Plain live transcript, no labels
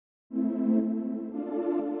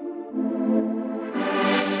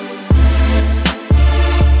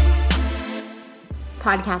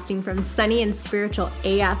podcasting from sunny and spiritual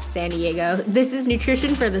AF San Diego. This is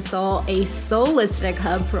Nutrition for the Soul, a soulistic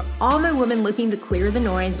hub for all my women looking to clear the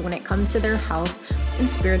noise when it comes to their health and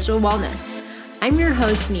spiritual wellness. I'm your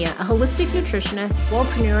host, Nia, a holistic nutritionist,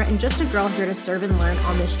 wellpreneur, and just a girl here to serve and learn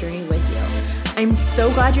on this journey with you. I'm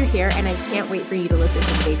so glad you're here, and I can't wait for you to listen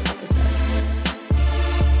to today's episode.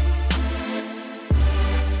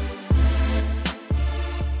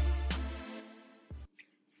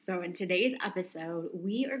 So in today's episode,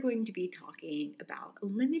 we are going to be talking about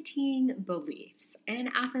limiting beliefs and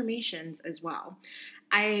affirmations as well.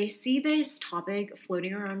 I see this topic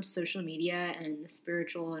floating around social media and the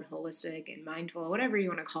spiritual and holistic and mindful, whatever you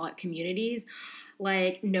want to call it, communities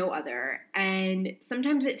like no other. And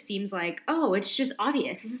sometimes it seems like, oh, it's just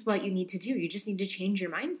obvious. This is what you need to do. You just need to change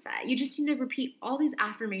your mindset. You just need to repeat all these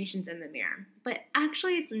affirmations in the mirror. But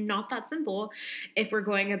actually, it's not that simple if we're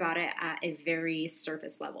going about it at a very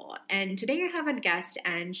surface level. And today I have a guest,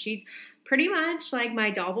 and she's pretty much like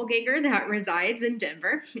my doppelganger that resides in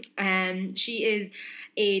Denver. And she is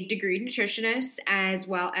a degreed nutritionist as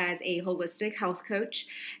well as a holistic health coach.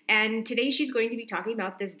 And today she's going to be talking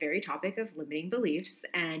about this very topic of limiting beliefs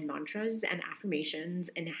and mantras and affirmations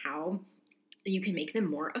and how you can make them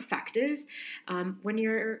more effective when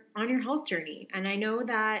you're on your health journey. And I know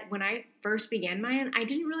that when I first began mine, I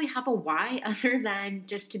didn't really have a why other than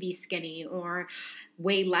just to be skinny or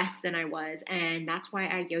way less than I was. And that's why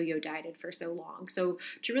I yo-yo dieted for so long. So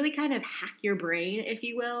to really kind of hack your brain, if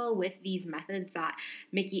you will, with these methods that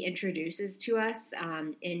Mickey introduces to us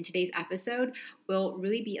in today's episode will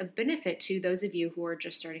really be of benefit to those of you who are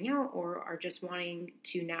just starting out or are just wanting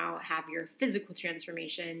to now have your physical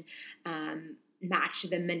transformation match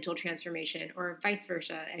the mental transformation, or vice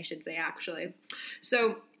versa, I should say, actually.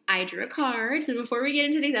 So I drew a card. So before we get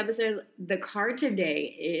into today's episode, the card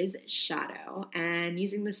today is Shadow, and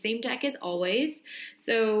using the same deck as always.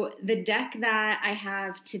 So the deck that I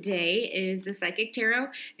have today is the Psychic Tarot.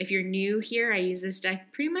 If you're new here, I use this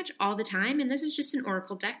deck pretty much all the time, and this is just an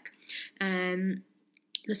oracle deck.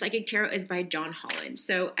 The Psychic Tarot is by John Holland.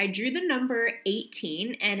 So I drew the number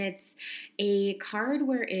 18, and it's a card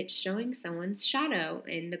where it's showing someone's shadow,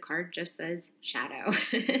 and the card just says shadow.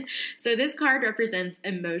 So this card represents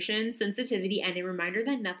emotion, sensitivity, and a reminder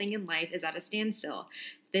that nothing in life is at a standstill.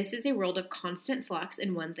 This is a world of constant flux,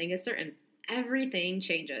 and one thing is certain: everything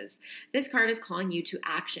changes. This card is calling you to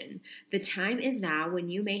action. The time is now when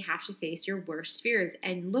you may have to face your worst fears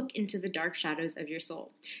and look into the dark shadows of your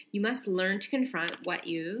soul. You must learn to confront what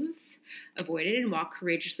you've avoided and walk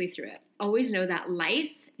courageously through it. Always know that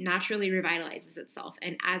life naturally revitalizes itself,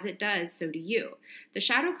 and as it does, so do you. The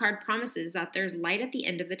shadow card promises that there's light at the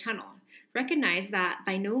end of the tunnel. Recognize that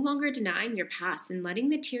by no longer denying your past and letting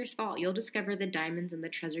the tears fall, you'll discover the diamonds in the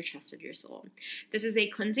treasure chest of your soul. This is a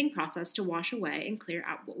cleansing process to wash away and clear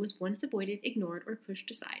out what was once avoided, ignored, or pushed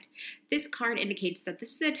aside. This card indicates that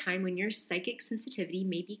this is a time when your psychic sensitivity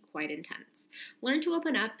may be quite intense. Learn to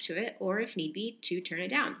open up to it, or if need be, to turn it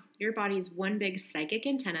down. Your body is one big psychic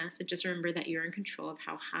antenna, so just remember that you're in control of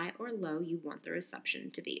how high or low you want the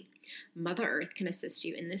reception to be. Mother Earth can assist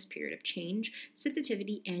you in this period of change,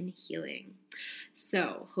 sensitivity, and healing.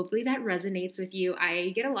 So hopefully that resonates with you. I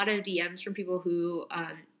get a lot of DMs from people who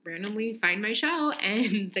randomly find my show,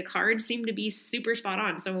 and the cards seem to be super spot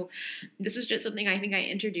on. So this was just something I think I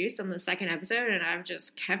introduced on the second episode, and I've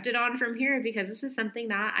just kept it on from here because this is something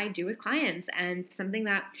that I do with clients and something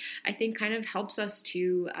that I think kind of helps us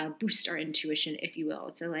to boost our intuition, if you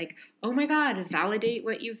will. So like, oh my God, validate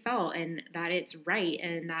what you felt and that it's right,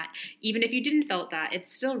 and that even if you didn't felt that,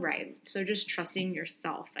 it's still right. So just trusting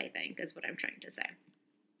yourself, I think, is what I'm trying to say.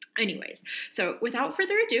 Anyways, so without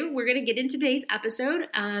further ado, we're going to get into today's episode.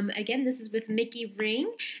 Again, this is with Mickey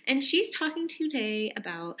Ring, and she's talking today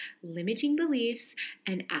about limiting beliefs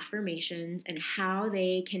and affirmations and how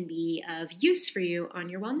they can be of use for you on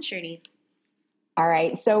your wellness journey. All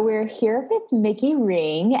right, so we're here with Mickey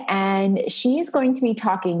Ring, and she is going to be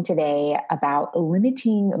talking today about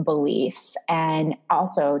limiting beliefs and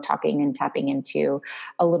also talking and tapping into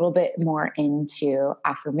a little bit more into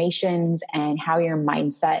affirmations and how your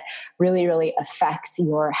mindset really, really affects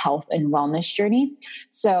your health and wellness journey.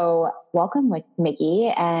 So welcome,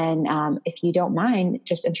 Mickey, and if you don't mind,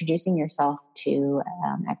 just introducing yourself to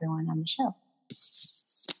everyone on the show.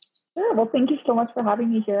 Sure. Well, thank you so much for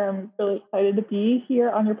having me here. I'm really excited to be here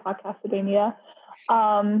on your podcast today, Nia.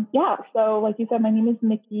 So like you said, my name is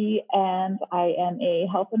Mickey, and I am a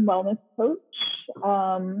health and wellness coach.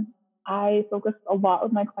 I focus a lot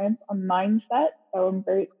with my clients on mindset, so I'm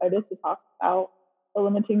very excited to talk about the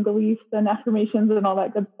limiting beliefs and affirmations and all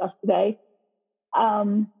that good stuff today.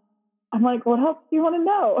 I'm like, what else do you want to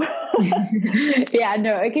know? Yeah,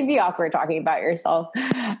 no, it can be awkward talking about yourself.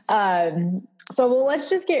 So let's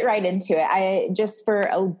just get right into it. Just for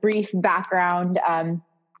a brief background,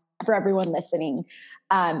 for everyone listening,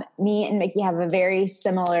 me and Mickey have a very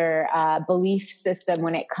similar belief system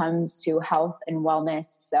when it comes to health and wellness.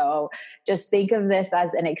 So just think of this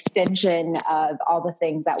as an extension of all the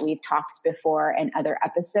things that we've talked before in other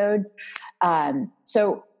episodes.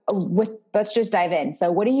 Let's just dive in.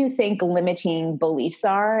 So what do you think limiting beliefs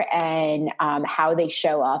are, and how they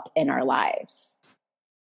show up in our lives?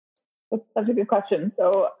 That's such a good question.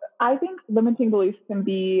 So I think limiting beliefs can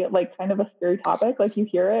be like kind of a scary topic. Like you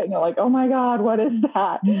hear it and you're like, oh my God, what is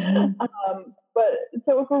that? Mm-hmm. But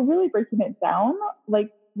so if we're really breaking it down,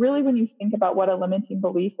 like really when you think about what a limiting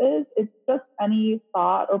belief is, it's just any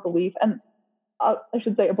thought or belief. And I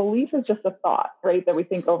should say a belief is just a thought, right? That we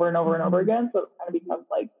think over and over and over again. So it kind of becomes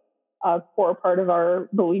like a core part of our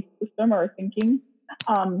belief system or our thinking.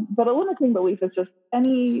 But a limiting belief is just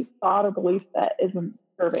any thought or belief that isn't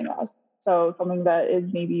serving us. So something that is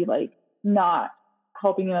maybe like not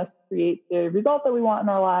helping us create the result that we want in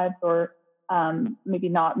our lives, or maybe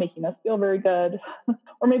not making us feel very good,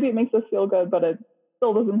 or maybe it makes us feel good, but it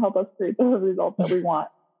still doesn't help us create the result that we want.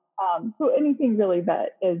 So anything really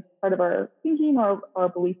that is part of our thinking or our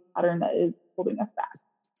belief pattern that is holding us back.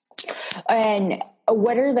 And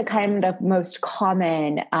what are the kind of most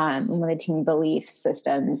common limiting belief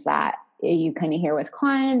systems that you kind of hear with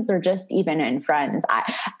clients or just even in friends?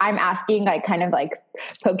 I'm asking, like, kind of like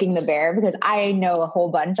poking the bear, because I know a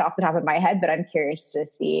whole bunch off the top of my head, but I'm curious to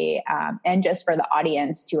see, and just for the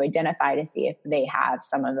audience to identify, to see if they have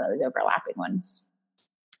some of those overlapping ones.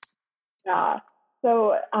 Yeah.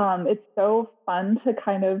 So it's so fun to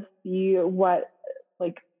kind of see what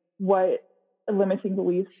limiting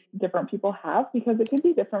beliefs different people have, because it can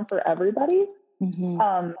be different for everybody.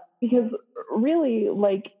 Mm-hmm. Because really,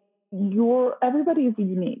 like, everybody is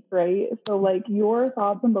unique, right? So like your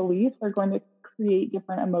thoughts and beliefs are going to create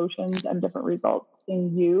different emotions and different results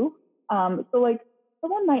in you. So like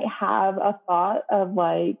someone might have a thought of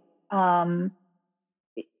like,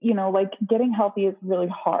 like getting healthy is really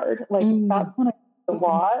hard. Like that's when it's a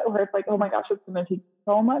lot, where it's like, oh my gosh, it's going to take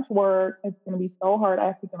so much work. It's going to be so hard. I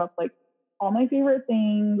have to give up like all my favorite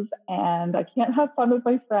things, and I can't have fun with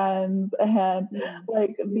my friends, and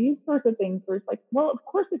like these sorts of things where it's like, well, of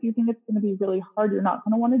course, if you think it's going to be really hard, you're not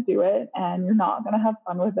going to want to do it, and you're not going to have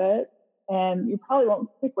fun with it, and you probably won't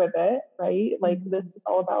stick with it, right? Like this is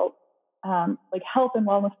all about like health and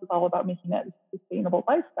wellness is all about making it a sustainable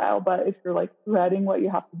lifestyle. But if you're like dreading what you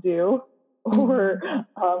have to do, or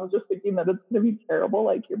just thinking that it's going to be terrible,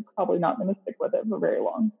 like you're probably not going to stick with it for very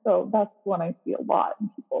long. So that's one I see a lot in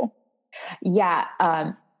people. Yeah.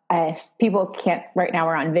 If people can't, right now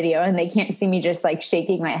we're on video and they can't see me just like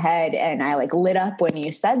shaking my head, and I like lit up when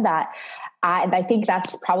you said that. I think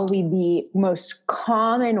that's probably the most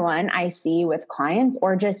common one I see with clients,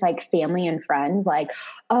 or just like family and friends. Like,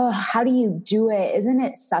 oh, how do you do it? Isn't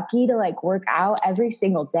it sucky to like work out every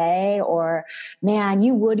single day? Or, man,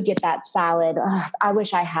 you would get that salad. Oh, I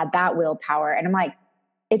wish I had that willpower. And I'm like,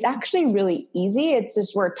 it's actually really easy. It's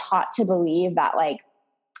just we're taught to believe that like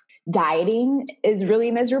dieting is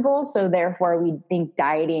really miserable, so therefore we think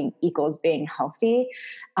dieting equals being healthy.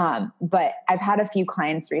 But I've had a few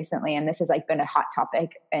clients recently, and this has like been a hot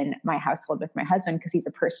topic in my household with my husband, because he's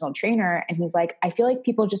a personal trainer, and he's like, I feel like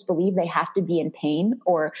people just believe they have to be in pain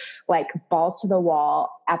or like balls to the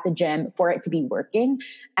wall at the gym for it to be working.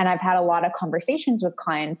 And I've had a lot of conversations with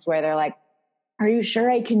clients where they're like, are you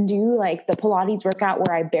sure I can do like the Pilates workout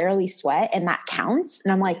where I barely sweat and that counts?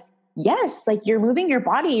 And I'm like, yes, like you're moving your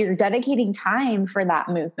body, you're dedicating time for that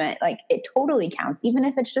movement. Like it totally counts, even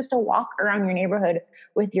if it's just a walk around your neighborhood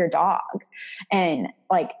with your dog. And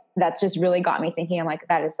like, that's just really got me thinking. I'm like,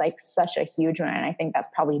 that is like such a huge one. And I think that's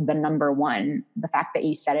probably the number one, the fact that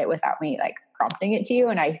you said it without me like prompting it to you.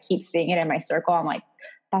 And I keep seeing it in my circle. I'm like,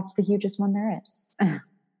 that's the hugest one there is.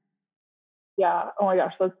 Yeah. Oh my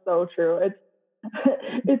gosh, that's so true.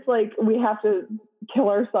 It's like we have to kill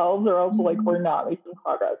ourselves, or else like we're not making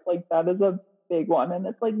progress. Like that is a big one. And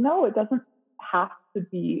it's like, no, it doesn't have to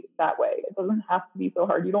be that way. It doesn't have to be so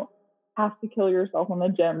hard. You don't have to kill yourself in the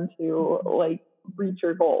gym to like reach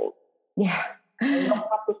your goals. Yeah. You don't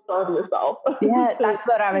have to starve yourself. Yeah, that's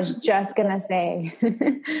what I was just going to say.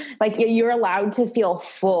 Like you're allowed to feel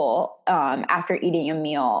full after eating a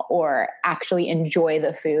meal, or actually enjoy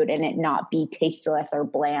the food and it not be tasteless or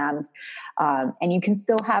bland. And you can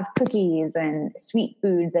still have cookies and sweet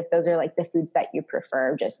foods if those are like the foods that you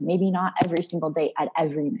prefer, just maybe not every single day at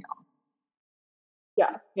every meal.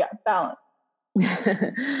 Yeah, balance.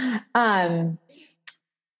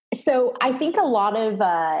 So I think a lot of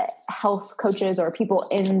health coaches or people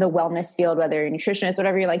in the wellness field, whether you're a nutritionist,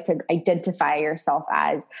 whatever you like to identify yourself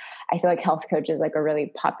as, I feel like health coach is like a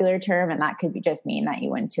really popular term, and that could just mean that you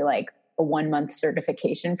went to like a 1-month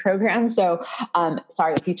certification program. So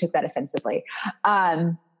sorry if you took that offensively.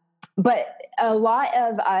 But a lot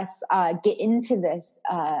of us get into this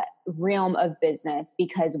realm of business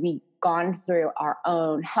because we've gone through our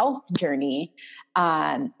own health journey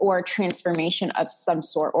or transformation of some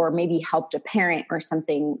sort, or maybe helped a parent or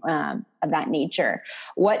something of that nature.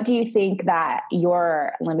 What do you think that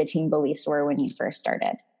your limiting beliefs were when you first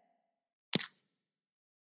started?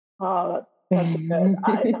 Oh, that's a good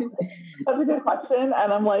question.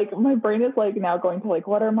 And I'm like, my brain is like now going to like,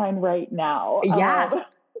 what are mine right now? Yeah.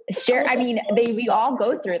 Sure. I mean, we all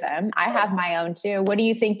go through them. I have my own too. What do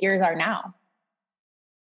you think yours are now?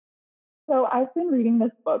 So I've been reading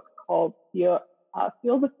this book called Feel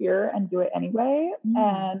the Fear and Do It Anyway.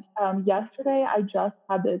 And yesterday I just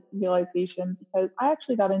had this realization because I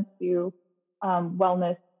actually got into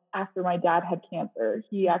wellness after my dad had cancer.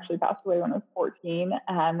 He actually passed away when I was 14.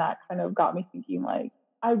 And that kind of got me thinking like,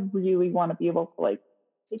 I really want to be able to like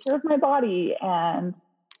take care of my body and,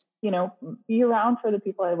 you know, be around for the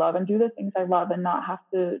people I love and do the things I love and not have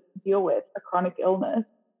to deal with a chronic illness.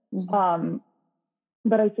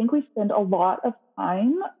 But I think we spend a lot of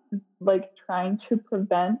time like trying to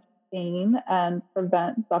prevent pain and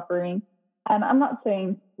prevent suffering. And I'm not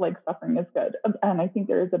saying like suffering is good. And I think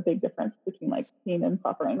there is a big difference between like pain and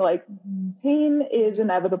suffering. Like pain is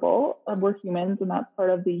inevitable. We're humans and that's part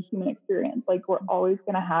of the human experience. Like we're always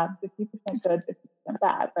going to have 50% good, 50%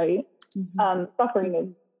 bad, right? Suffering is,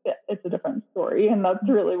 it's a different story. And that's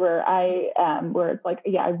really where I am, where it's like,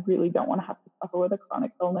 yeah, I really don't want to have to suffer with a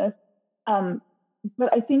chronic illness.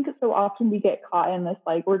 But I think so often we get caught in this,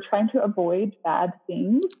 like we're trying to avoid bad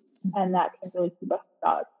things and that can really keep us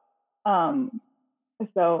stuck.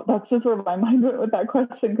 So that's just where my mind went with that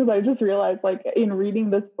question. Cause I just realized like in reading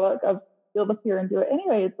this book of Feel the Fear and Do It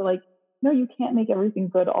Anyway, it's like, no, you can't make everything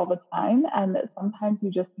good all the time. And that sometimes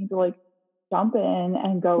you just need to like jump in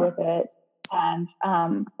and go with it. And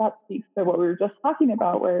that speaks to what we were just talking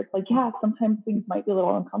about, where it's like, yeah, sometimes things might be a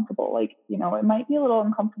little uncomfortable. Like, you know, it might be a little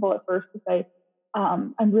uncomfortable at first to say,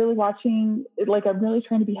 I'm really watching, like, I'm really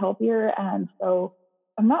trying to be healthier. And so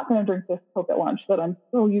I'm not going to drink this Coke at lunch, but I'm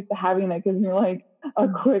so used to having that gives me like a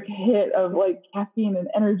quick hit of like caffeine and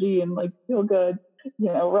energy and like feel good, you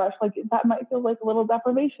know, rush. Like that might feel like a little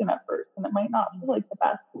deprivation at first and it might not feel like the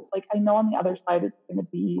best. Like I know on the other side, it's going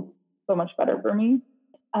to be so much better for me.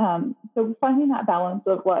 So finding that balance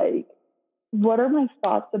of like, what are my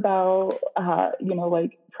thoughts about, you know,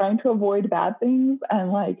 like trying to avoid bad things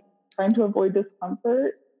and like trying to avoid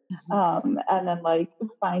discomfort. And then like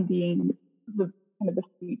finding the kind of the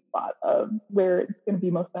sweet spot of where it's going to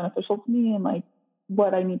be most beneficial to me and like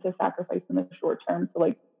what I need to sacrifice in the short term to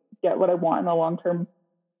like get what I want in the long term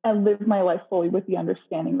and live my life fully with the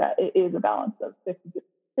understanding that it is a balance of 50%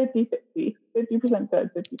 good, 50%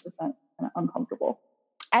 kind of uncomfortable.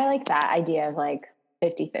 I like that idea of like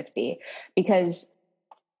 50-50 because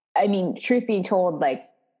I mean, truth be told, like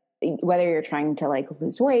whether you're trying to like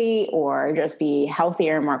lose weight or just be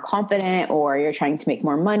healthier, more confident, or you're trying to make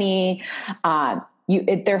more money,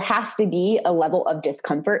 there has to be a level of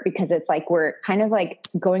discomfort because it's like we're kind of like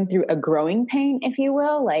going through a growing pain, if you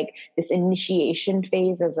will. Like this initiation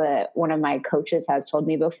phase, as one of my coaches has told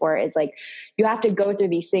me before, is like you have to go through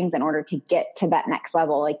these things in order to get to that next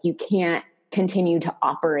level. Like you can't continue to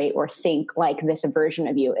operate or think like this version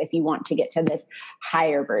of you if you want to get to this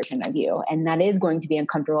higher version of you. And that is going to be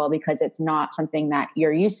uncomfortable because it's not something that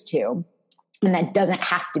you're used to. And that doesn't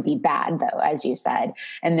have to be bad though, as you said.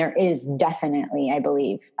 And there is definitely, I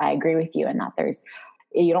believe, I agree with you in that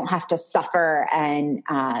you don't have to suffer and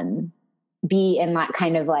be in that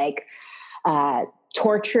kind of like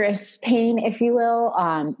torturous pain, if you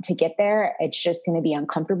will, to get there. It's just going to be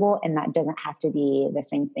uncomfortable. And that doesn't have to be the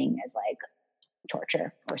same thing as like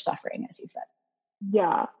torture or suffering, as you said.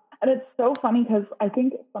 Yeah. And it's so funny because I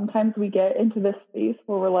think sometimes we get into this space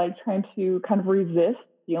where we're like trying to kind of resist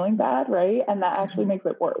feeling bad, right? And that actually makes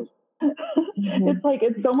it worse. It's like,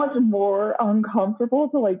 it's so much more uncomfortable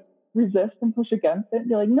to like resist and push against it and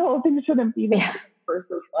be like, no, things shouldn't be this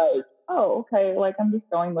versus like, oh, okay, like I'm just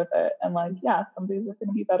going with it. And like, yeah, some days are going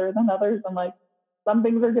to be better than others. And like, some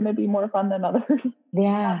things are going to be more fun than others.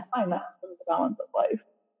 Yeah. I find that the balance of life.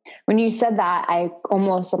 When you said that, I'm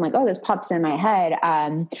like, oh, this pops in my head.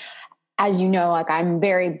 as you know, like I'm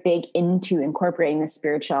very big into incorporating the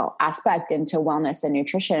spiritual aspect into wellness and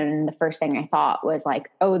nutrition. And the first thing I thought was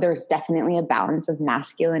like, oh, there's definitely a balance of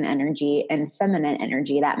masculine energy and feminine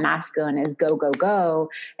energy. That masculine is go, go,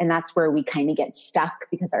 go. And that's where we kind of get stuck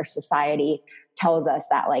because our society tells us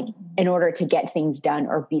that like in order to get things done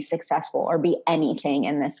or be successful or be anything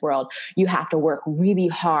in this world, you have to work really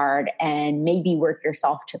hard and maybe work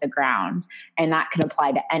yourself to the ground. And that can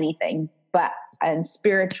apply to anything. But in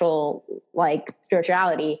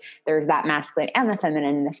spirituality, there's that masculine and the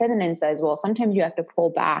feminine. And the feminine says, well, sometimes you have to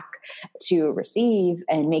pull back to receive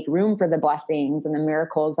and make room for the blessings and the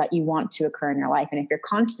miracles that you want to occur in your life. And if you're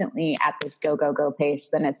constantly at this go, go, go pace,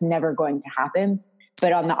 then it's never going to happen.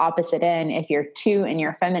 But on the opposite end, if you're too in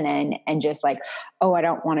your feminine and just like, oh, I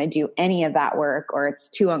don't want to do any of that work or it's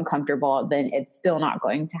too uncomfortable, then it's still not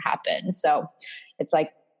going to happen. So it's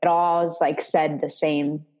like, it all is like said the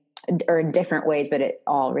same or in different ways, but it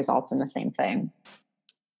all results in the same thing.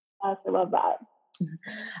 Yes, I love that.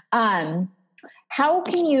 How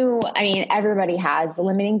can you, I mean, everybody has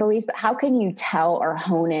limiting beliefs, but how can you tell or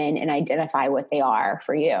hone in and identify what they are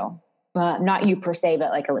for you? Not you per se,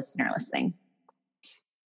 but like a listener listening.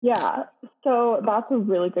 Yeah, so that's a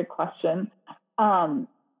really good question. One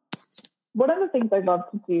of the things I love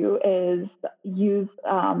to do is use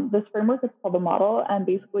this framework. It's called the model. And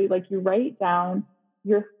basically like you write down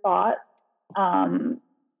your thoughts.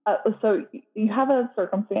 So you have a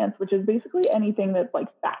circumstance, which is basically anything that's like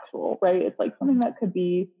factual, right? It's like something that could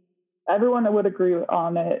be, everyone would agree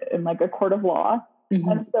on it in like a court of law. Mm-hmm.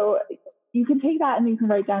 And so you can take that and you can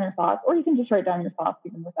write down your thoughts, or you can just write down your thoughts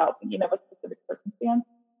even without thinking of a specific circumstance.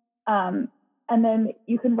 And then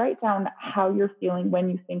you can write down how you're feeling when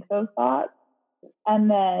you think those thoughts, and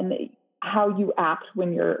then how you act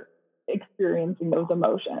when you're experiencing those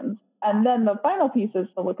emotions. And then the final piece is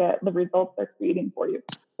to look at the results they're creating for you.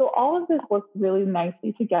 So all of this works really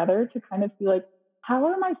nicely together to kind of see like, how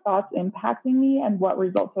are my thoughts impacting me and what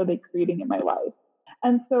results are they creating in my life?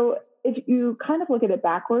 And so if you kind of look at it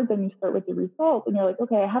backwards and you start with the results and you're like,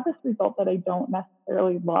 okay, I have this result that I don't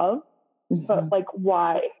necessarily love, but like,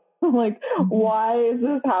 why? Like, why is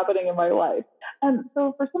this happening in my life? And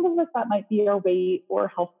so for some of us, that might be our weight or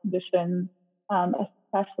health conditions,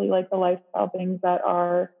 especially like the lifestyle things that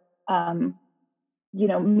are,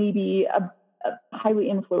 maybe highly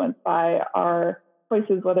influenced by our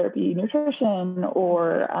choices, whether it be nutrition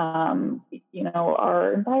or,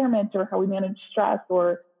 our environment or how we manage stress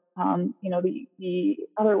or, the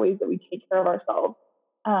other ways that we take care of ourselves.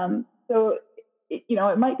 So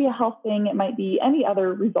it might be a health thing. It might be any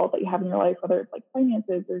other result that you have in your life, whether it's like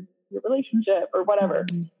finances or your relationship or whatever.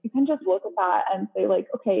 Mm-hmm. You can just look at that and say like,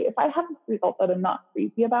 okay, if I have this result that I'm not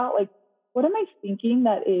crazy about, like, what am I thinking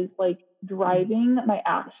that is like driving my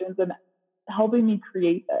actions and helping me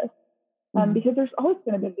create this? Because there's always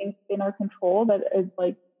going to be things in our control that is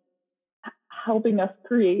like helping us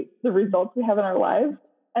create the results we have in our lives.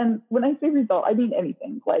 And when I say result, I mean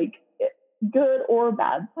anything, like good or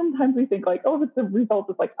bad. Sometimes we think like, oh, if the result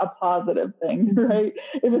is like a positive thing, right?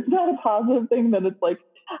 If it's not a positive thing, then it's like,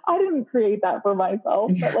 I didn't create that for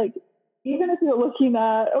myself. But like, even if you're looking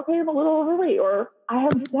at, okay, I'm a little overweight or I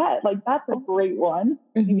have debt, like that's a great one,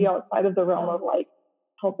 maybe outside of the realm of like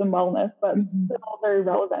health and wellness, but still very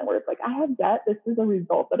relevant where it's like, I have debt. This is a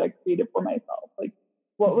result that I created for myself. Like,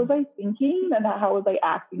 what was I thinking and how was I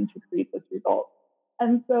acting to create this result?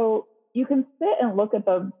 And so you can sit and look at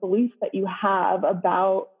the beliefs that you have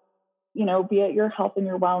about, be it your health and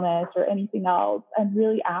your wellness or anything else, and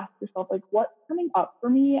really ask yourself, like, what's coming up for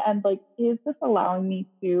me? And like, is this allowing me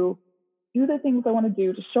to do the things I want to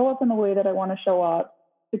do, to show up in the way that I want to show up,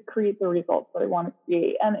 to create the results that I want to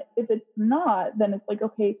create? And if it's not, then it's like,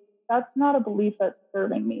 okay, that's not a belief that's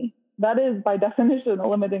serving me. That is by definition a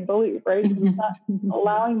limiting belief, right? It's not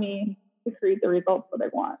allowing me to create the results that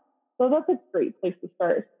I want. So that's a great place to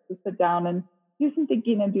start, to sit down and do some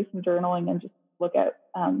thinking and do some journaling and just look at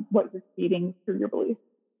what you're feeding through your beliefs.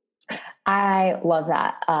 I love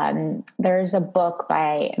that. There's a book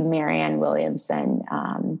by Marianne Williamson,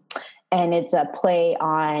 and it's a play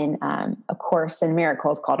on A Course in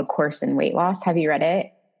Miracles called A Course in Weight Loss. Have you read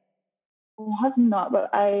it? I have not, but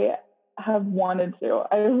I have wanted to.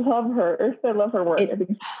 I love her. I love her work. I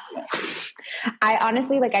think I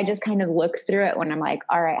honestly, like, I just kind of look through it when I'm like,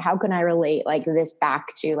 all right, how can I relate like this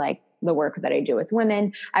back to like the work that I do with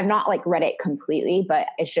women? I've not like read it completely, but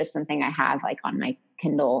it's just something I have like on my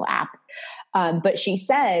Kindle app. But she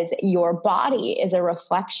says your body is a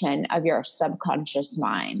reflection of your subconscious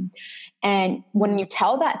mind. And when you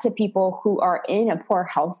tell that to people who are in a poor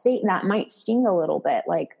health state, that might sting a little bit.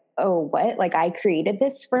 Like, oh, what? Like I created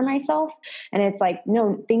this for myself. And it's like,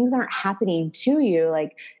 no, things aren't happening to you.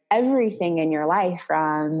 Like everything in your life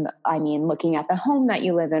from, I mean, looking at the home that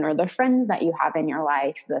you live in or the friends that you have in your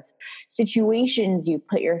life, the situations you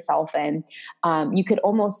put yourself in, you could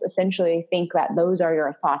almost essentially think that those are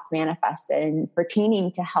your thoughts manifested. And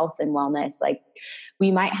pertaining to health and wellness, like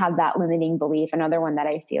we might have that limiting belief. Another one that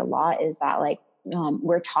I see a lot is that like,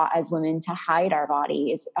 we're taught as women to hide our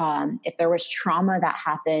bodies. If there was trauma that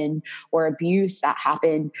happened or abuse that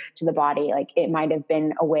happened to the body, like it might have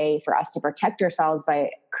been a way for us to protect ourselves by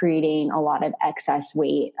creating a lot of excess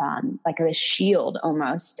weight, like a shield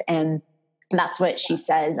almost. And that's what she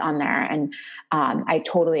says on there. And I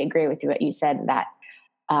totally agree with you what you said, that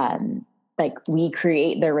like we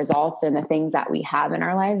create the results and the things that we have in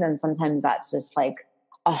our lives. And sometimes that's just like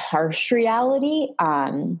a harsh reality.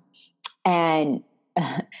 And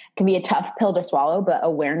can be a tough pill to swallow, but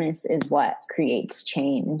awareness is what creates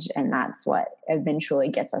change. And that's what eventually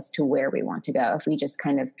gets us to where we want to go. If we just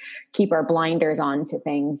kind of keep our blinders on to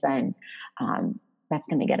things, then that's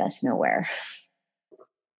going to get us nowhere.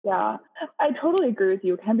 Yeah, I totally agree with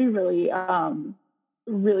you. It can be really,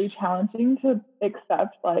 really challenging to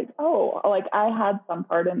accept like, oh, like I had some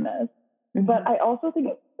part in this. Mm-hmm. But I also think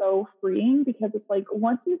it's so freeing because it's like,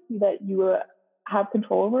 once you see that you have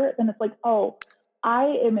control over it, then it's like, oh,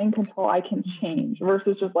 I am in control. I can change,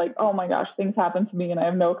 versus just like, oh my gosh, things happen to me and I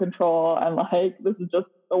have no control. And like, this is just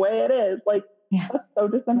the way it is. Like, that's so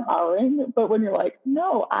disempowering. But when you're like,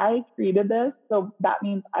 no, I created this, so that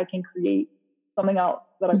means I can create something else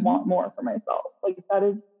that I want more for myself. Like that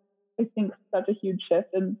is, I think, such a huge shift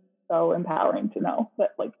and so empowering to know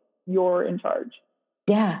that like you're in charge.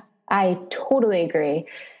 Yeah, I totally agree.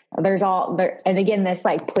 There's all there. And again, this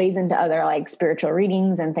like plays into other like spiritual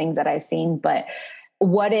readings and things that I've seen. But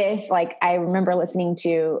what if, like, I remember listening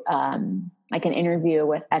to like an interview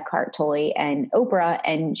with Eckhart Tolle and Oprah,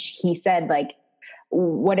 and he said, like,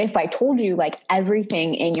 what if I told you like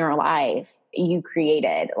everything in your life you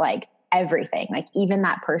created, like everything, like even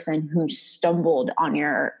that person who stumbled on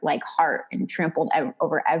your like heart and trampled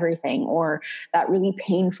over everything, or that really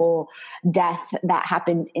painful death that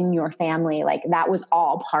happened in your family, like that was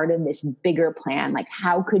all part of this bigger plan. Like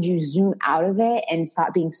how could you zoom out of it and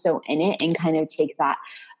stop being so in it and kind of take that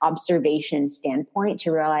observation standpoint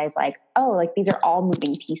to realize like, oh, like these are all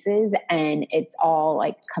moving pieces and it's all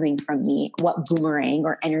like coming from me. What boomerang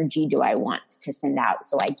or energy do I want to send out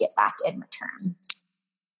so I get back in return?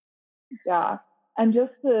 Yeah. And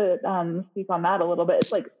just to speak on that a little bit,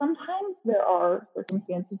 it's like sometimes there are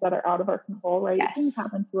circumstances that are out of our control, right? Yes. Things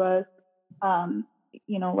happen to us,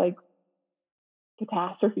 you know, like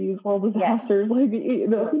catastrophes, world disasters, like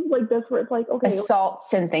things like this where it's like, okay.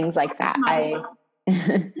 Assaults and things like that.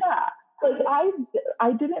 Yeah. Like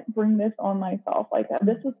I didn't bring this on myself. Like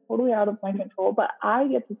this is totally out of my control, but I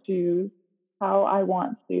get to choose how I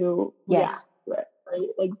want to react to it. Right?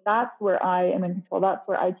 Like that's where I am in control. That's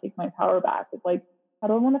where I take my power back. It's like, how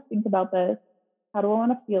do I want to think about this? How do I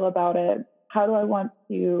want to feel about it? How do I want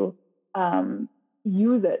to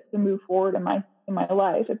use it to move forward in my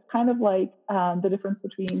life? It's kind of like the difference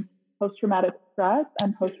between post-traumatic stress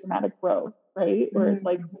and post-traumatic growth, right? Where it's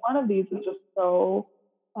like one of these is just so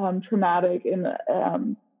traumatic in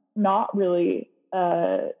not really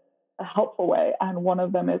a helpful way, and one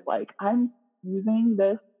of them is like, I'm using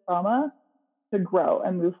this trauma to grow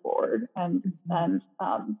and move forward and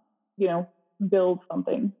you know, build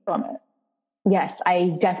something from it. Yes,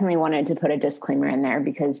 I definitely wanted to put a disclaimer in there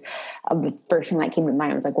because the first thing that came to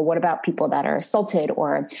mind was like, well, what about people that are assaulted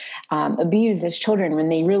or abused as children when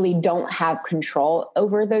they really don't have control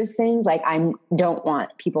over those things? Like, I don't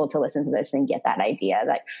want people to listen to this and get that idea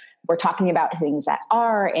that we're talking about things that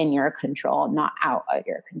are in your control, not out of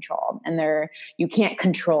your control. And you can't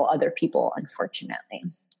control other people, unfortunately.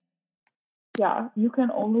 Yeah, you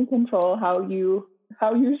can only control how you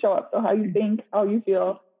show up. So how you think, how you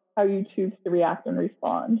feel, how you choose to react and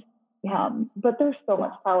respond. Yeah. But there's so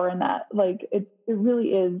much power in that. Like it really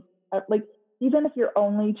is. Like even if you're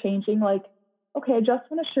only changing, like, okay, I just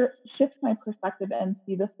want to shift my perspective and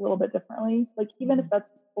see this a little bit differently. Like even if that's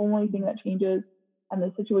the only thing that changes and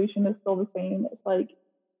the situation is still the same, it's like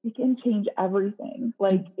it can change everything.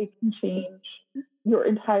 Like it can change your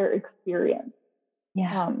entire experience.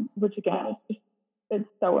 Yeah. Which again, it's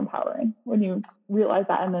so empowering when you realize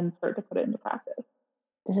that and then start to put it into practice.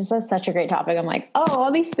 This is such a great topic. I'm like, oh, all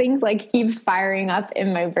these things like keep firing up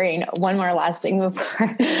in my brain. One more last thing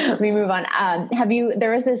before we move on.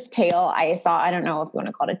 There was this tale I saw, I don't know if you want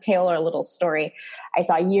to call it a tale or a little story I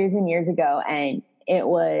saw years and years ago. And it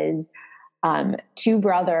was two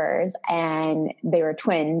brothers, and they were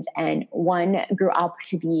twins, and one grew up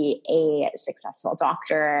to be a successful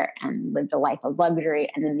doctor and lived a life of luxury,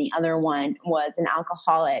 and then the other one was an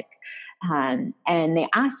alcoholic. And they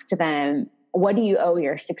asked them, what do you owe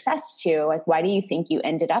your success to? Like, why do you think you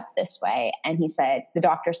ended up this way? And the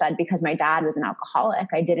doctor said, because my dad was an alcoholic.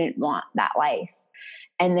 I didn't want that life.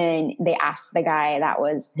 And then they asked the guy that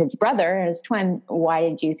was his brother, his twin, why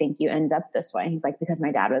did you think you end up this way? He's like, because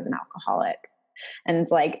my dad was an alcoholic. And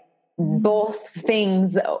it's like both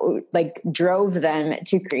things like drove them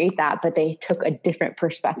to create that, but they took a different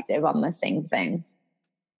perspective on the same thing.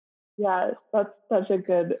 Yeah, that's such a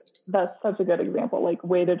good example. Like,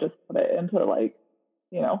 way to just put it into like,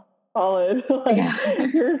 solid. Like,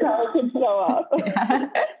 here's how it can show up. Like,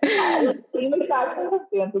 same exact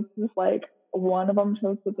circumstance. It's just like one of them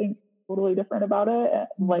chose to think totally different about it,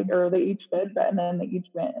 like, or they each did, and then they each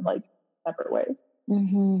went in like separate ways.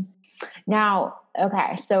 Mm-hmm. Now,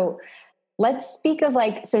 okay, so let's speak of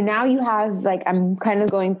like, so now you have like, I'm kind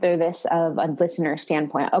of going through this of a listener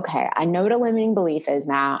standpoint. Okay, I know what a limiting belief is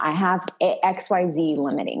now. I have XYZ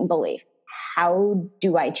limiting belief. How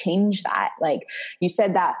do I change that? Like you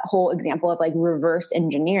said, that whole example of like reverse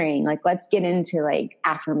engineering, like let's get into like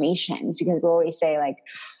affirmations, because we always say like,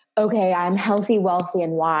 okay, I'm healthy, wealthy,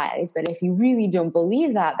 and wise. But if you really don't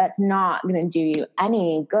believe that, that's not going to do you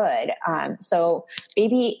any good. So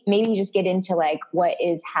maybe just get into like what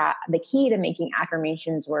is the key to making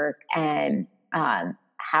affirmations work, and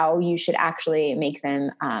how you should actually make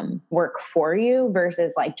them work for you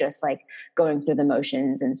versus like just like going through the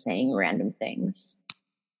motions and saying random things.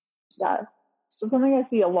 Yeah. So something I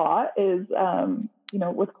see a lot is,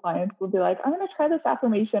 with clients will be like, I'm going to try this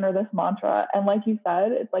affirmation or this mantra. And like you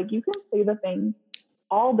said, it's like, you can say the thing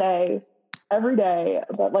all day, every day,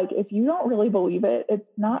 but like, if you don't really believe it, it's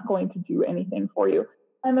not going to do anything for you.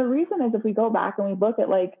 And the reason is, if we go back and we look at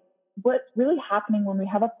like what's really happening when we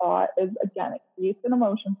have a thought is, again, it creates an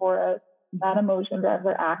emotion for us. That emotion drives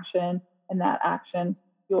our action, and that action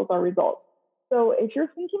fuels our results. So if you're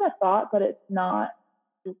thinking a thought, but it's not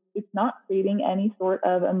creating any sort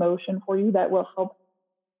of emotion for you that will help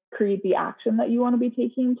create the action that you want to be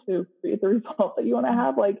taking to create the result that you want to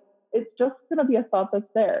have, like, it's just going to be a thought that's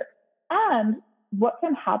there. And what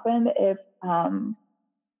can happen if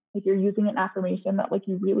you're using an affirmation that like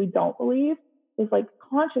you really don't believe is, like,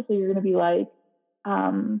 consciously you're going to be like,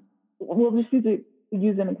 we'll just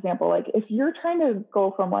use an example. Like, if you're trying to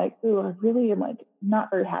go from like, oh, I really am like not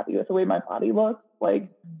very happy with the way my body looks, like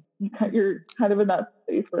you're kind of in that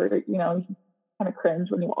space where, you kind of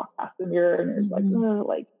cringe when you walk past the mirror and you're like, oh,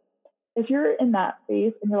 like, if you're in that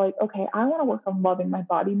space and you're like, okay, I want to work on loving my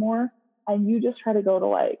body more, and you just try to go to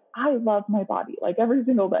like, I love my body, like every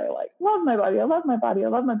single day, like, love my body, I love my body, I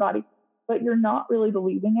love my body, but you're not really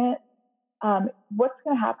believing it. What's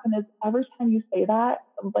going to happen is, every time you say that,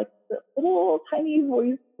 like, the little tiny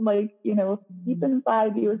voice, like, deep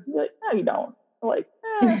inside you is like, no, you don't. Like,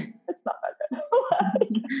 it's not that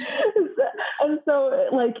good. And so,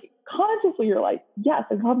 like, consciously you're like, yes,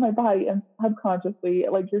 I love my body, and subconsciously,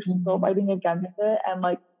 like, you're still fighting against it, and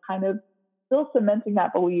like kind of still cementing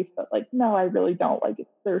that belief that like, no, I really don't like it.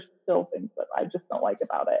 There's still things that I just don't like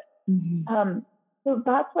about it. So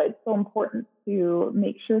that's why it's so important to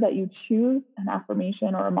make sure that you choose an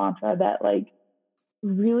affirmation or a mantra that like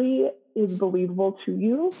really is believable to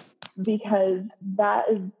you, because that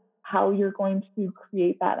is how you're going to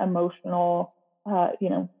create that emotional,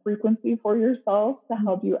 frequency for yourself to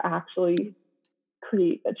help you actually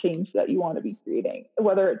create a change that you want to be creating.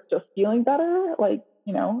 Whether it's just feeling better, like,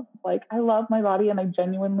 like, I love my body and I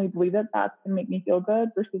genuinely believe it, that's going to make me feel good,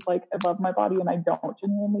 versus like, I love my body and I don't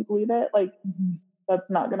genuinely believe it. Like, that's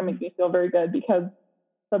not going to make me feel very good, because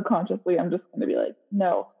subconsciously I'm just going to be like,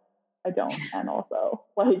 no, I don't. And also,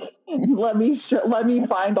 like, let me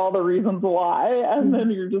find all the reasons why. And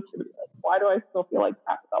then you're just going to be like, why do I still feel like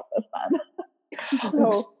crap about this then?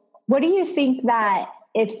 So what do you think that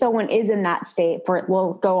if someone is in that state,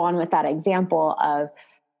 we'll go on with that example of,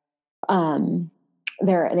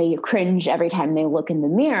 they cringe every time they look in the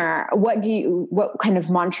mirror. What kind of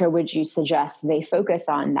mantra would you suggest they focus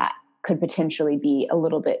on that could potentially be a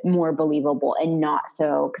little bit more believable and not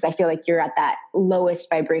so? Because I feel like you're at that lowest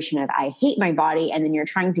vibration of I hate my body, and then you're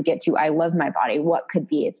trying to get to I love my body. What could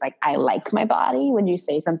be? It's like, I like my body. Would you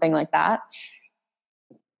say something like that?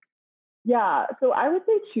 Yeah. So I would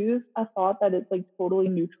say choose a thought that is like totally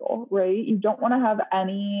neutral, right? You don't want to have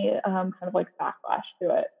any kind of like backlash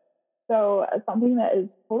to it. So something that is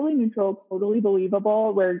totally neutral, totally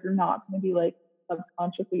believable, where you're not going to be like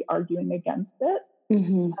subconsciously arguing against it.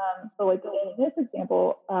 So like in this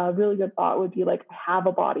example, a really good thought would be like, I have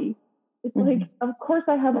a body. It's like, of course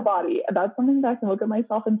I have a body. That's something that I can look at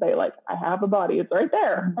myself and say, like, I have a body. It's right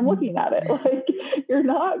there. I'm looking at it. Like, you're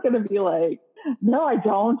not going to be like, no, I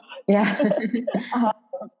don't. Yeah.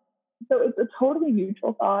 So it's a totally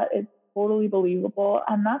neutral thought. It's totally believable.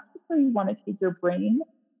 And that's where you want to take your brain.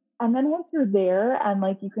 And then once you're there and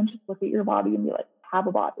like, you can just look at your body and be like, have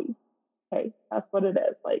a body. Okay, that's what it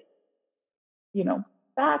is. Like,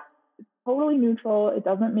 that's totally neutral. It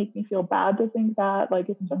doesn't make me feel bad to think that. Like,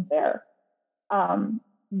 it's just there.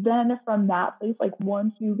 Then from that place, like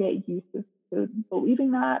once you get used to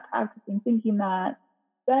believing that, practicing thinking that,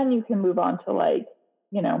 then you can move on to like,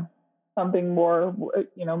 something more,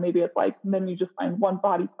 maybe it's like, then you just find one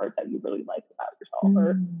body part that you really like about yourself,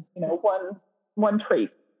 or, one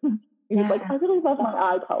trait. You're like, I really love my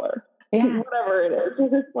eye color. Yeah. Whatever it is.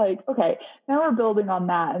 It's like, okay, now we're building on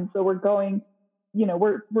that. And so we're going,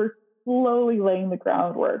 we're slowly laying the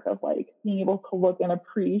groundwork of like being able to look and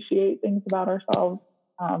appreciate things about ourselves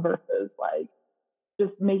versus like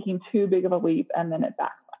just making too big of a leap and then it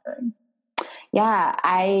backfiring. Yeah,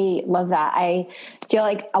 I love that. I feel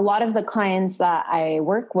like a lot of the clients that I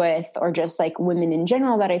work with, or just like women in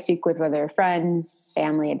general that I speak with, whether friends,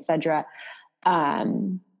 family, etc.,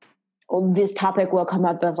 this topic will come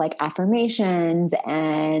up of like affirmations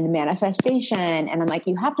and manifestation. And I'm like,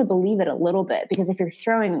 you have to believe it a little bit, because if you're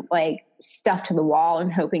throwing like stuff to the wall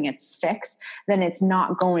and hoping it sticks, then it's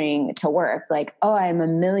not going to work. Like, oh, I'm a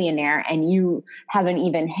millionaire, and you haven't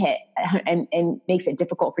even hit, and makes it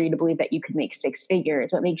difficult for you to believe that you could make six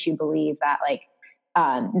figures. What makes you believe that like,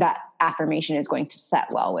 that affirmation is going to set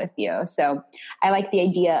well with you? So I like the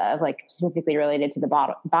idea of like specifically related to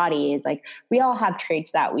the body is like, we all have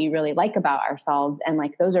traits that we really like about ourselves. And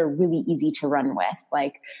like, those are really easy to run with,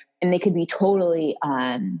 like, and they could be totally,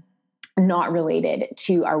 not related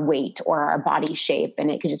to our weight or our body shape.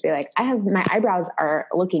 And it could just be like, my eyebrows are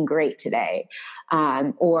looking great today.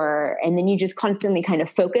 And then you just constantly kind of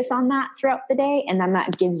focus on that throughout the day. And then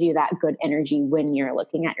that gives you that good energy when you're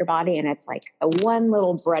looking at your body. And it's like a one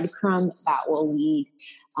little breadcrumb that will lead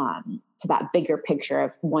to that bigger picture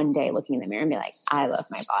of one day looking in the mirror and be like, I love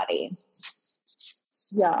my body.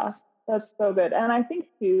 Yeah, that's so good. And I think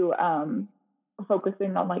too,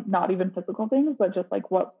 focusing on like not even physical things, but just like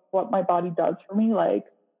what my body does for me. Like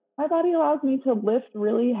my body allows me to lift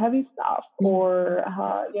really heavy stuff, or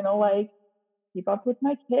like keep up with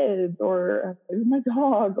my kids, or play with my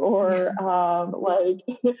dog, or like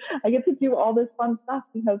I get to do all this fun stuff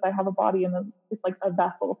because I have a body, and it's like a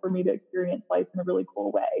vessel for me to experience life in a really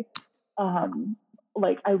cool way.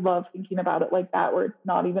 Like I love thinking about it like that, where it's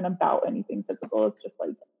not even about anything physical. It's just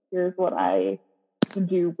like, here's what I can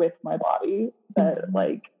do with my body that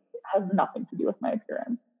like has nothing to do with my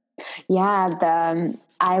appearance. Yeah.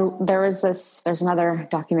 There's another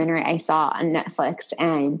documentary I saw on Netflix,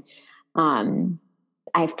 and,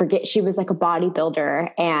 I forget, she was like a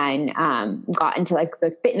bodybuilder and, got into like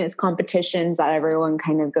the fitness competitions that everyone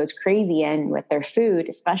kind of goes crazy in with their food,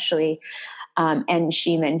 especially. And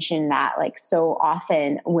she mentioned that like so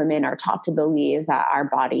often women are taught to believe that our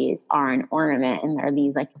bodies are an ornament, and they're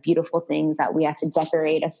these like beautiful things that we have to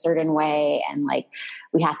decorate a certain way. And like,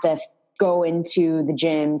 we have to go into the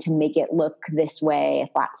gym to make it look this way, a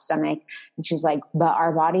flat stomach. And she's like, but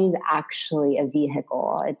our body is actually a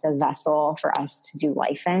vehicle. It's a vessel for us to do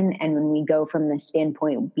life in. And when we go from this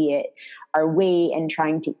standpoint, be it our weight and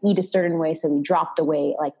trying to eat a certain way, so we drop the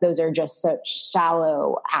weight, like those are just such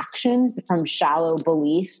shallow actions from shallow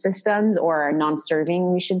belief systems, or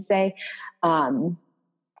non-serving, we should say.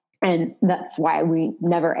 And that's why we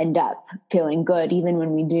never end up feeling good, even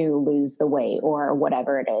when we do lose the weight or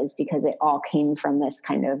whatever it is, because it all came from this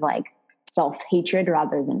kind of like self-hatred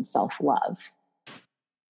rather than self-love.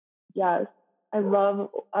 Yes. I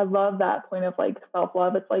love that point of like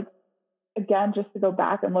self-love. It's like, again, just to go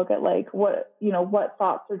back and look at like what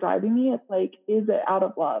thoughts are driving me. It's like, is it out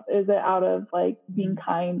of love? Is it out of like being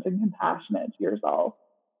kind and compassionate to yourself?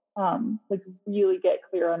 Like really get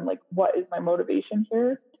clear on like, what is my motivation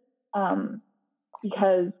here?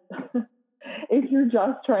 Because if you're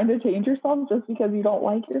just trying to change yourself just because you don't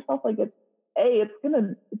like yourself, like it's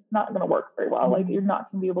not gonna work very well. Like you're not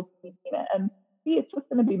gonna be able to maintain it, and B, it's just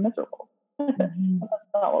gonna be miserable. That's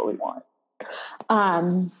not what we want.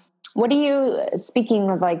 Speaking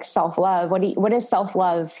of like self-love, what is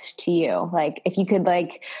self-love to you? Like if you could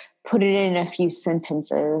like put it in a few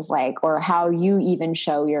sentences, like, or how you even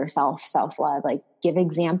show yourself self-love, like give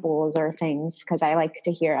examples or things, because I like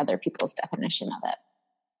to hear other people's definition of it.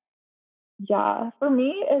 Yeah, for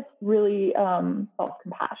me, it's really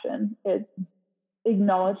self-compassion. It's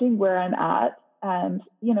acknowledging where I'm at. And,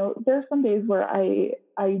 there are some days where I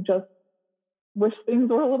just wish things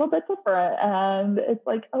were a little bit different. And it's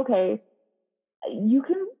like, okay, you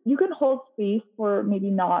can hold space for maybe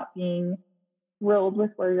not being thrilled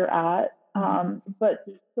with where you're at, but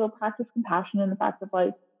still practice compassion in the fact of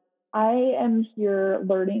like, I am here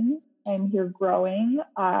learning, I'm here growing.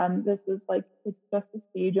 This is like, it's just a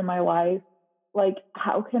stage in my life. Like,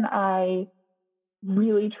 how can I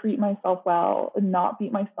really treat myself well and not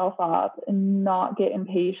beat myself up and not get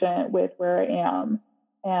impatient with where I am,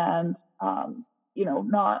 and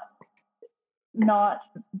not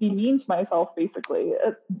be mean to myself, basically.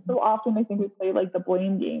 So often I think we play like the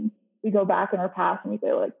blame game. We go back in our past and we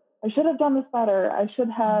say like, I should have done this better. I should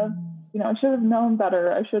have, I should have known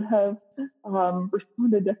better. I should have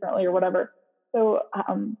responded differently or whatever. So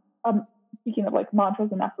speaking of like mantras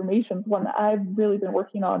and affirmations, one that I've really been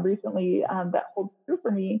working on recently that holds true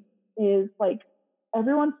for me is like,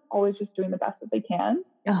 everyone's always just doing the best that they can.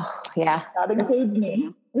 Oh, yeah. That includes me,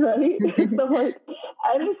 right? So like,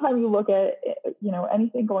 anytime you look at,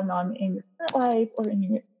 anything going on in your current life or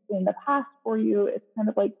in the past for you, it's kind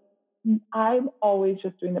of like, I'm always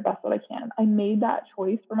just doing the best that I can. I made that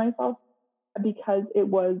choice for myself because it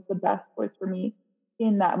was the best choice for me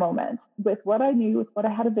in that moment with what I knew, with what I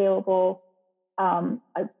had available. I'm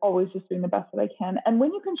always just doing the best that I can. And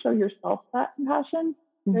when you can show yourself that compassion,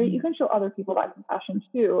 right, you can show other people that compassion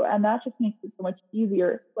too. And that just makes it so much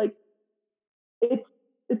easier. Like,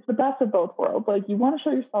 it's the best of both worlds. Like, you want to show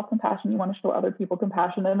yourself compassion, you want to show other people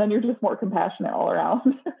compassion, and then you're just more compassionate all around,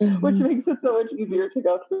 which makes it so much easier to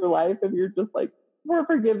go through life if you're just like more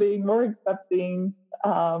forgiving, more accepting,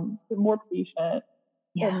 more patient.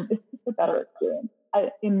 Yeah. And it's just a better experience,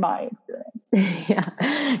 in my experience.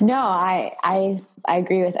 Yeah. No, I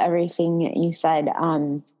agree with everything you said.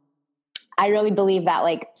 I really believe that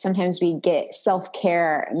like sometimes we get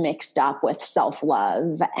self-care mixed up with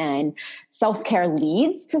self-love, and self-care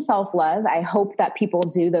leads to self-love. I hope that people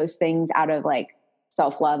do those things out of like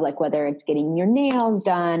self-love, like whether it's getting your nails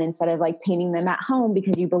done instead of like painting them at home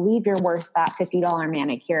because you believe you're worth that $50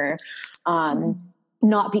 manicure.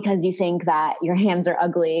 Not because you think that your hands are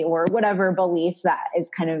ugly or whatever belief that is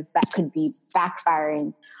that could be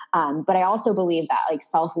backfiring. But I also believe that like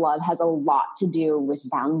self-love has a lot to do with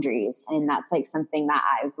boundaries. And that's like something that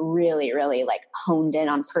I've really, really like honed in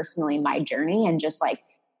on personally in my journey. And just like,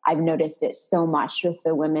 I've noticed it so much with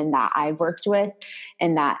the women that I've worked with,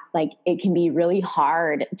 and that like, it can be really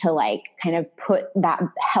hard to like kind of put that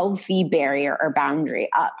healthy barrier or boundary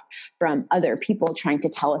up from other people trying to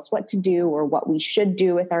tell us what to do or what we should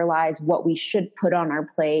do with our lives, what we should put on our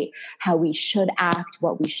plate, how we should act,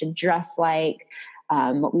 what we should dress like,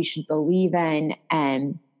 what we should believe in.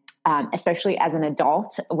 And especially as an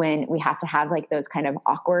adult, when we have to have like those kind of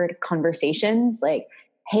awkward conversations, like,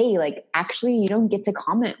 hey, like actually you don't get to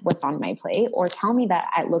comment what's on my plate or tell me that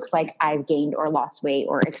it looks like I've gained or lost weight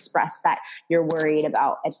or express that you're worried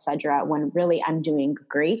about, etc., when really I'm doing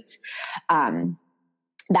great.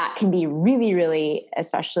 That can be really, really,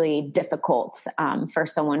 especially difficult for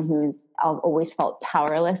someone who's always felt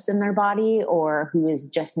powerless in their body, or who is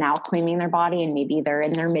just now claiming their body, and maybe they're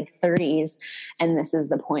in their mid-30s, and this is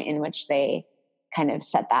the point in which they kind of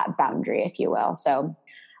set that boundary, if you will. So,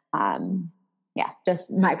 yeah,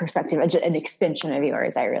 just my perspective, an extension of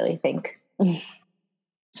yours, I really think. Yes.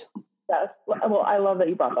 Well, I love that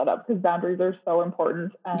you brought that up because boundaries are so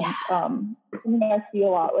important. And something I see a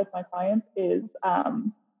lot with my clients is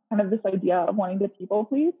kind of this idea of wanting to people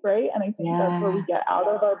please, right? And I think that's where we get out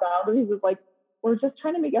of our boundaries, is like, we're just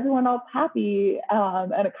trying to make everyone else happy.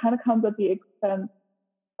 And it kind of comes at the expense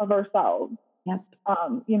of ourselves. Yep.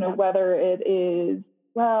 Whether it is,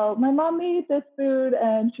 well, my mom made this food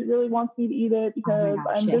and she really wants me to eat it because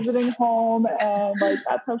I'm visiting home, and like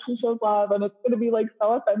that's how she shows love, and it's going to be like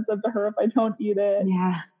so offensive to her if I don't eat it.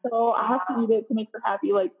 Yeah. So I have to eat it to make her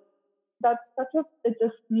happy. Like, that's it's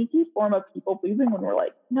a sneaky form of people pleasing when we're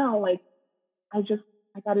like, no, like I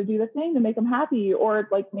got to do the thing to make them happy, or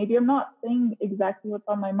like maybe I'm not saying exactly what's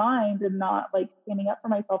on my mind and not like standing up for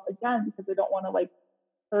myself again because I don't want to like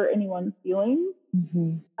hurt anyone's feelings.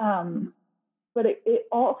 Mm-hmm. But it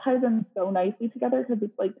all ties in so nicely together, because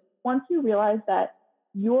it's like, once you realize that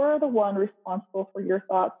you're the one responsible for your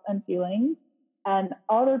thoughts and feelings, and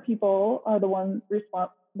other people are the ones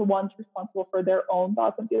responsible for their own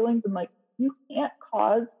thoughts and feelings, and like, you can't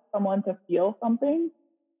cause someone to feel something.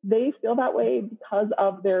 They feel that way because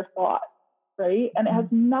of their thoughts, right? And it has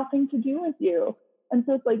nothing to do with you. And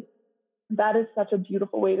so it's like, that is such a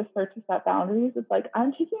beautiful way to start to set boundaries. It's like,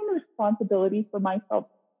 I'm taking responsibility for myself,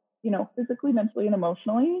 physically, mentally, and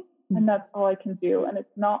emotionally. And that's all I can do. And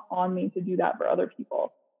it's not on me to do that for other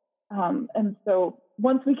people. And so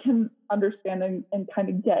once we can understand and kind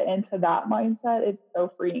of get into that mindset, it's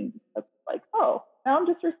so freeing. It's like, oh, now I'm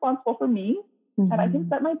just responsible for me, and I can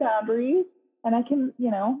set my boundaries, and I can,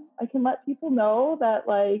 I can let people know that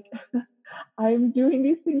like I'm doing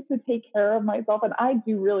these things to take care of myself. And I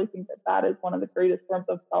do really think that that is one of the greatest forms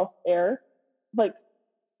of self-care, like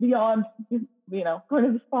beyond, going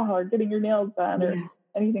to the spa or getting your nails done or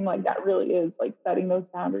anything like that. Really is like setting those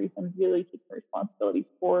boundaries and really taking responsibility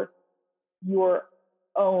for your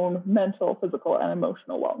own mental, physical, and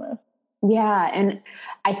emotional wellness. Yeah. And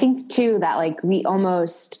I think too that like we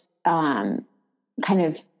almost kind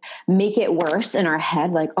of make it worse in our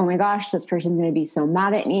head. Like, oh my gosh, this person's going to be so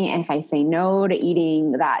mad at me if I say no to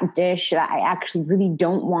eating that dish that I actually really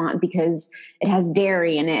don't want because it has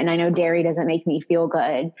dairy in it. And I know dairy doesn't make me feel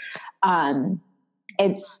good.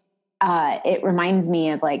 It reminds me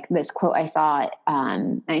of like this quote I saw,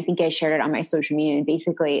 and I think I shared it on my social media, and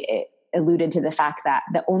basically it alluded to the fact that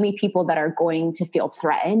the only people that are going to feel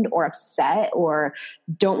threatened or upset or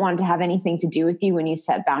don't want to have anything to do with you when you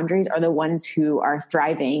set boundaries are the ones who are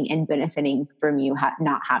thriving and benefiting from you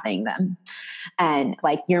not having them. And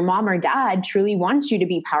like your mom or dad truly wants you to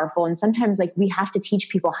be powerful. And sometimes like we have to teach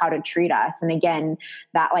people how to treat us. And again,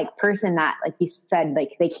 that like person that, like you said,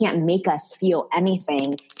 like they can't make us feel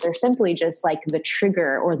anything. They're simply just like the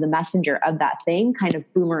trigger or the messenger of that thing kind of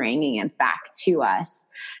boomeranging it back to us.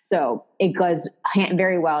 So it goes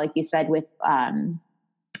very well, like you said, with the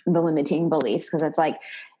limiting beliefs, because it's like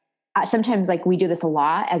sometimes like we do this a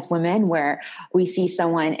lot as women where we see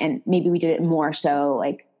someone, and maybe we did it more so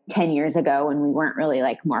like 10 years ago when we weren't really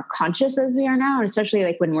like more conscious as we are now. And especially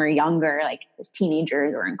like when we're younger, like as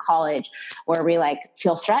teenagers or in college, where we like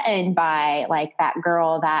feel threatened by like that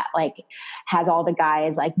girl that like has all the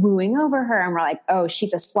guys like wooing over her. And we're like, oh,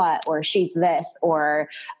 she's a slut, or she's this, or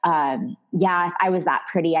yeah, if I was that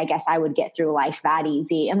pretty, I guess I would get through life that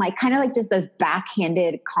easy. And like kind of like just those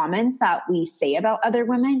backhanded comments that we say about other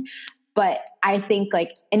women. But I think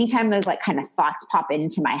like anytime those like kind of thoughts pop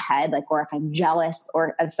into my head, like, or if I'm jealous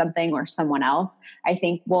or of something or someone else, I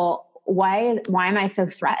think, well, why am I so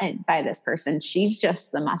threatened by this person? She's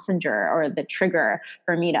just the messenger or the trigger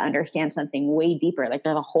for me to understand something way deeper. Like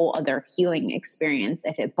there's a whole other healing experience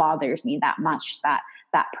if it bothers me that much that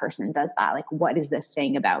that person does that. Like, what is this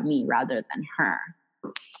saying about me rather than her?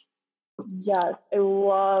 Yes, I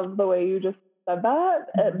love the way you just said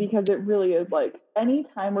that, because it really is like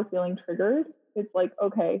anytime we're feeling triggered, it's like,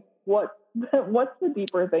 okay, what's the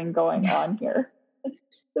deeper thing going on here? Because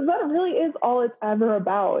that really is all it's ever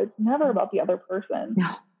about. It's never about the other person.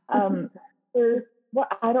 No. There's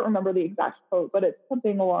I don't remember the exact quote, but it's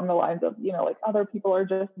something along the lines of, like other people are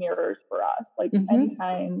just mirrors for us. Like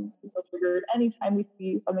anytime we feel triggered, anytime we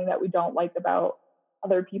see something that we don't like about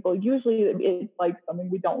other people, usually it's like something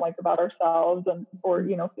we don't like about ourselves or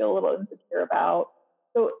feel a little insecure about.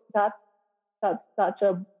 So that's such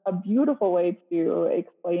a beautiful way to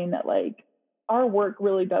explain that like our work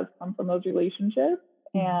really does come from those relationships,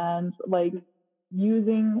 and like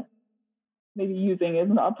maybe using is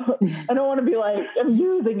not, I don't want to be like, I'm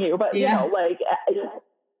using you, but like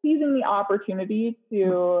seizing the opportunity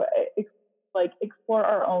to like explore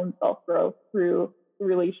our own self-growth through the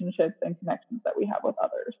relationships and connections that we have with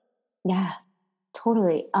others. Yeah,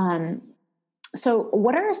 totally. So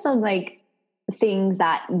what are some like things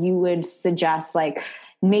that you would suggest, like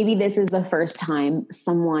maybe this is the first time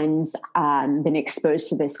someone's been exposed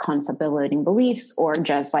to this concept of limiting beliefs, or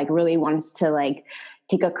just like really wants to like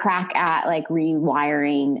take a crack at like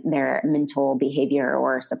rewiring their mental behavior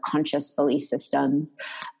or subconscious belief systems.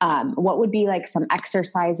 What would be like some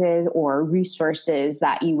exercises or resources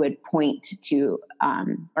that you would point to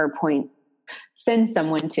send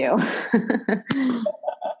someone to?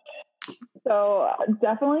 So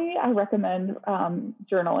definitely I recommend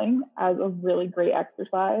journaling as a really great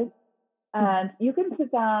exercise. And you can sit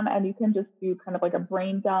down and you can just do kind of like a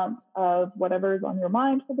brain dump of whatever's on your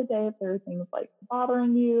mind for the day. If there are things like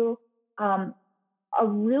bothering you, a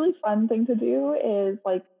really fun thing to do is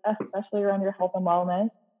like, especially around your health and wellness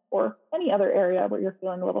or any other area where you're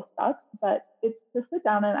feeling a little stuck, but it's to sit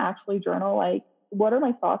down and actually journal, like, what are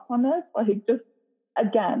my thoughts on this? Like, just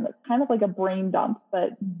again, it's kind of like a brain dump,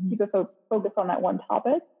 but keep it focused on that one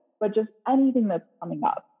topic, but just anything that's coming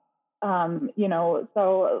up.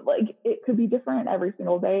 So like it could be different every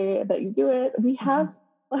single day that you do it. We have,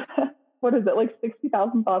 what is it, like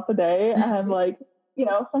 60,000 thoughts a day. And like,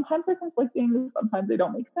 sometimes they're conflicting, sometimes they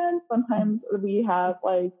don't make sense. Sometimes we have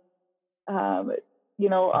like, our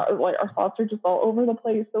thoughts are just all over the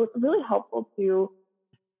place. So it's really helpful to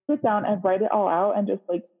sit down and write it all out and just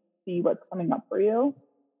like see what's coming up for you.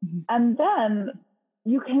 And then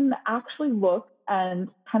you can actually look and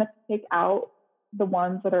kind of pick out the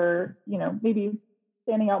ones that are, maybe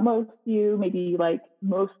standing out most to you, maybe like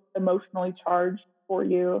most emotionally charged for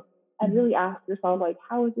you, and really ask yourself, like,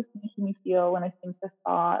 how is this making me feel when I think this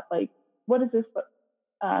thought? Like, what is this,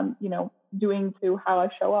 doing to how I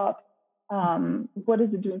show up? What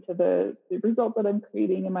is it doing to the result that I'm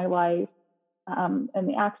creating in my life, and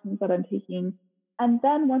the actions that I'm taking? And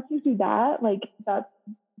then once you do that, like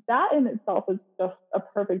that in itself is just a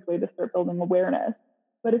perfect way to start building awareness.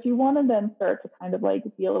 But if you want to then start to kind of like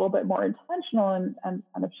be a little bit more intentional and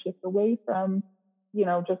kind of shift away from,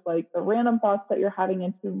 just like the random thoughts that you're having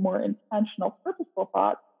into more intentional, purposeful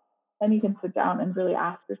thoughts, then you can sit down and really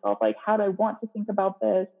ask yourself, like, how do I want to think about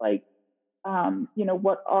this? Like,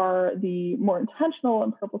 what are the more intentional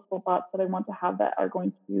and purposeful thoughts that I want to have that are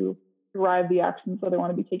going to drive the actions that I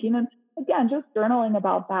want to be taking? And again, just journaling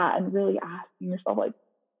about that and really asking yourself, like,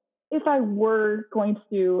 if I were going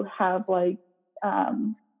to have like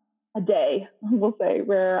a day, we'll say,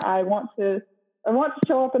 where I want to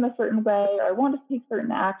show up in a certain way, or I want to take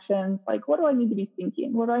certain actions, like, what do I need to be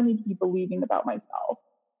thinking? What do I need to be believing about myself?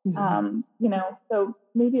 So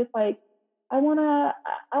maybe it's like, I want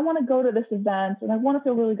to go to this event and I want to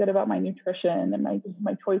feel really good about my nutrition and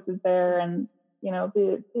my choices there, and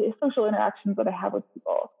the social interactions that I have with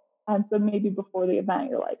people. And so maybe before the event,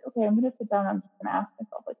 you're like, okay, I'm going to sit down and I'm just going to ask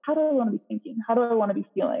myself, like, how do I want to be thinking? How do I want to be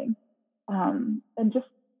feeling? And just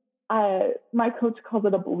my coach calls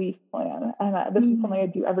it a belief plan, and this is something I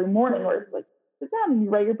do every morning, where it's like, sit down and you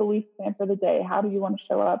write your belief plan for the day. How do you want to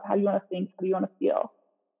show up? How do you want to think? How do you want to feel?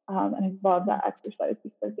 And I love that exercise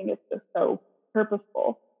because I think it's just so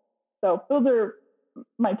purposeful. So those are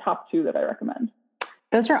my top two that I recommend.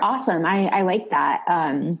 Those are awesome. I like that.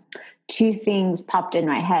 Two things popped in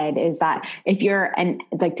my head is that if you're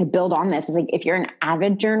to build on this, is like, if you're an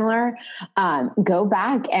avid journaler, go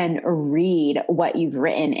back and read what you've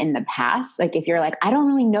written in the past. Like, if you're like, I don't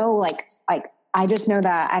really know, like I just know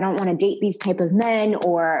that I don't want to date these type of men,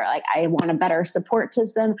 or like, I want a better support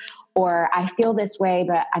system, or I feel this way,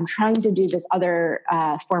 but I'm trying to do this other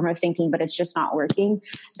form of thinking, but it's just not working.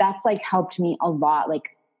 That's like helped me a lot.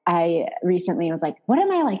 Like, I recently was like, what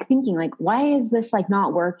am I like thinking? Like, why is this like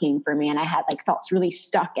not working for me? And I had like thoughts really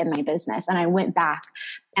stuck in my business. And I went back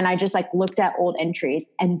and I just like looked at old entries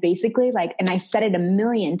and basically like, and I said it a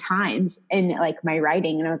million times in like my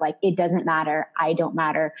writing. And I was like, it doesn't matter. I don't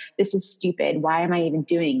matter. This is stupid. Why am I even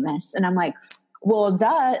doing this? And I'm like, well,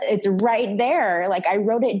 duh, it's right there. Like, I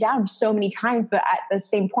wrote it down so many times, but at the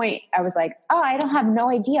same point I was like, oh, I don't have no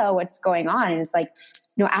idea what's going on. And it's like,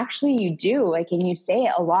 no, actually you do. Like, and you say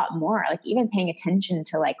it a lot more, like even paying attention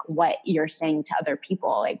to like what you're saying to other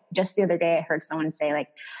people. Like, just the other day I heard someone say like,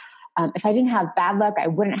 if I didn't have bad luck, I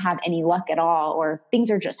wouldn't have any luck at all, or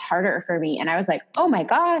things are just harder for me. And I was like, oh my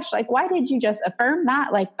gosh, like, why did you just affirm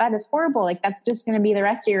that? Like, that is horrible. Like, that's just going to be the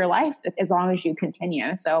rest of your life as long as you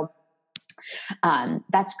continue. So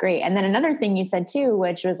that's great. And then another thing you said too,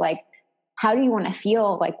 which was like, how do you want to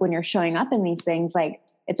feel like when you're showing up in these things? Like,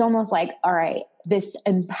 it's almost like, all right, this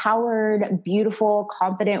empowered, beautiful,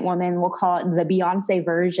 confident woman, we'll call it the Beyonce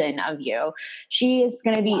version of you. She is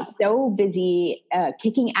going to be so busy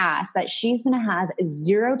kicking ass that she's going to have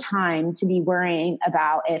zero time to be worrying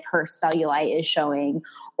about if her cellulite is showing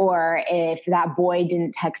or if that boy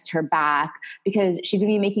didn't text her back, because she's going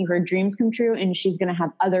to be making her dreams come true, and she's going to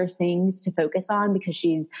have other things to focus on because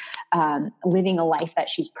she's living a life that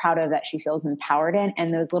she's proud of, that she feels empowered in,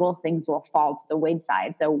 and those little things will fall to the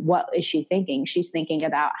wayside. So what is she thinking? She's thinking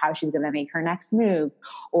about how she's going to make her next move,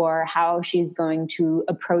 or how she's going to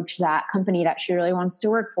approach that company that she really wants to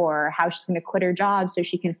work for, or how she's going to quit her job so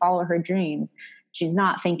she can follow her dreams. She's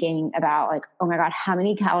not thinking about like, oh my God, how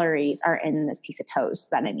many calories are in this piece of toast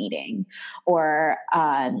that I'm eating? Or,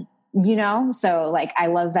 so like, I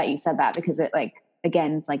love that you said that, because it like,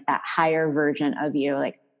 again, it's like that higher version of you.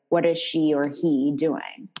 Like, what is she or he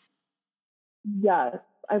doing? Yes.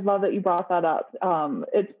 I love that you brought that up.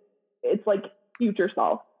 It's like future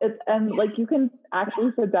self. And like, you can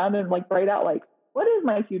actually sit down and like write out like, what is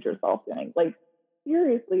my future self doing? Like,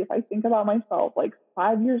 seriously, if I think about myself like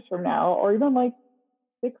 5 years from now, or even like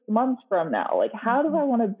 6 months from now, like, how do I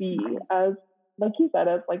want to be as, like you said,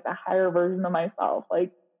 as like the higher version of myself?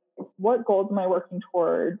 Like, what goals am I working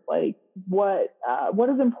towards? Like, what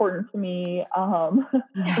is important to me?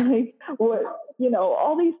 Like, what,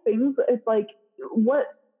 all these things. It's like, what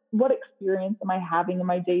experience am I having in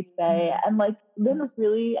my day to day? And like, then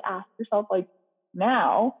really ask yourself, like,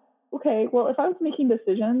 now, okay, well, if I was making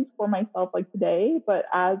decisions for myself like today, but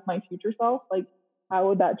as my future self, like, how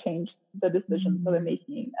would that change the decisions that I'm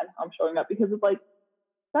making and how I'm showing up? Because it's like,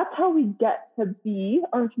 that's how we get to be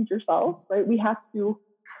our future self, right? We have to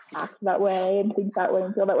act that way and think that way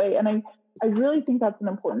and feel that way. And I really think that's an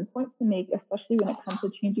important point to make, especially when it comes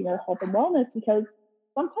to changing our health and wellness, because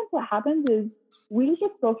sometimes what happens is we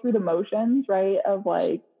just go through the motions, right? Of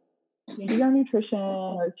like changing our nutrition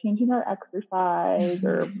or changing our exercise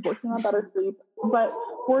or working on better sleep, but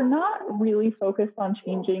we're not really focused on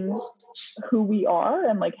changing who we are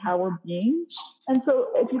and like how we're being. And so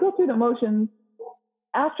if you go through the motions,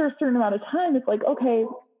 after a certain amount of time, it's like, okay,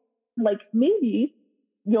 like maybe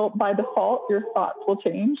by default, your thoughts will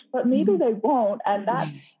change, but maybe they won't. And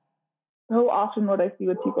that's so often what I see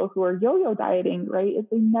with people who are yo-yo dieting, right? Is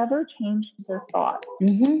they never change their thoughts,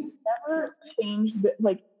 never change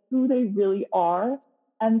like who they really are.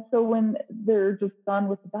 And so when they're just done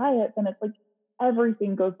with the diet, then it's like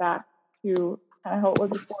everything goes back to kind of how it was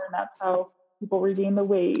before. And that's how people regain the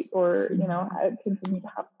weight or, you know, continue to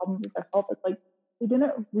have problems with their health. It's like they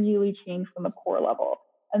didn't really change from the core level.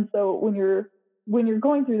 And so when you're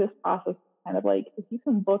going through this process, kind of like if you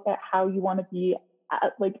can look at how you want to be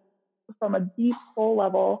at, like from a deep soul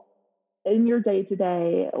level in your day to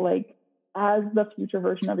day, like as the future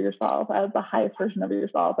version of yourself, as the highest version of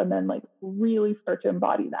yourself, and then like really start to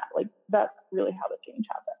embody that, like that's really how the change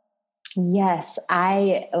happens. Yes.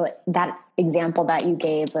 That example that you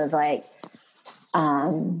gave of like,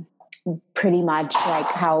 pretty much like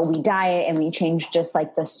how we diet and we change just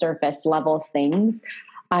like the surface level things.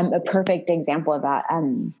 A perfect example of that.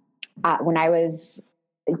 When I was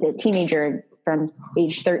a teenager, from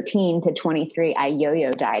age 13 to 23, I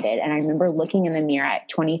yo-yo dieted. And I remember looking in the mirror at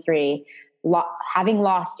 23, having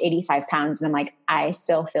lost 85 pounds. And I'm like, I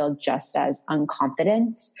still feel just as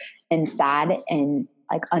unconfident and sad and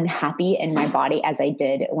like unhappy in my body as I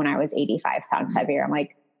did when I was 85 pounds heavier. I'm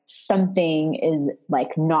like, something is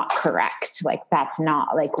like not correct. Like that's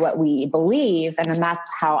not like what we believe. And then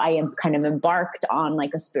that's how I am kind of embarked on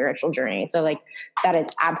like a spiritual journey. So like that is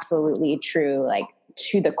absolutely true, like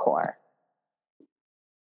to the core.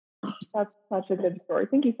 That's such a good story.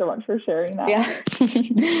 Thank you so much for sharing that. Yeah.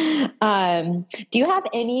 Do you have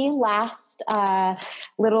any last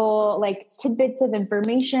little like tidbits of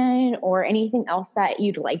information or anything else that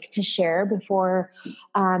you'd like to share before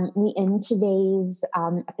we end today's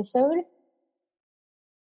episode?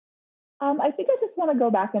 I think I just want to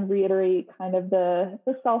go back and reiterate kind of the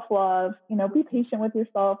self-love, you know, be patient with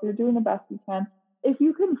yourself. You're doing the best you can. If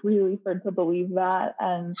you can really start to believe that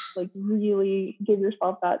and like really give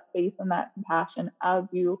yourself that space and that compassion as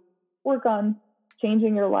you work on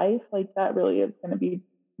changing your life, like that really is going to be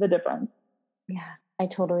the difference. Yeah, I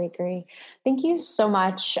totally agree. Thank you so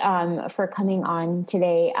much for coming on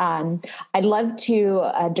today. I'd love to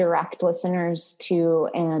direct listeners to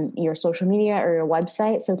your social media or your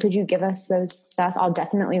website. So could you give us those stuff? I'll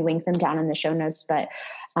definitely link them down in the show notes, but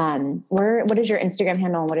what is your Instagram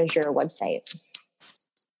handle and what is your website?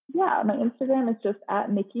 Yeah, my Instagram is just at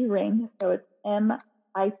Micki Ring. So it's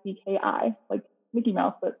MICKI, like Mickey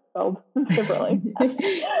Mouse, but spelled differently.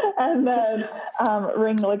 And then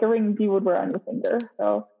ring, like a ring you would wear on your finger.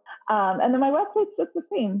 So, and then my website's just the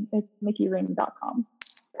same. It's MickiRing.com.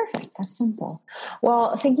 Perfect. That's simple.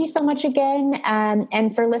 Well, thank you so much again.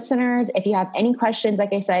 And for listeners, if you have any questions,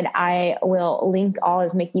 like I said, I will link all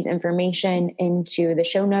of Micki's information into the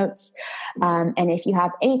show notes. And if you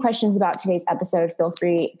have any questions about today's episode, feel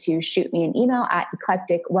free to shoot me an email at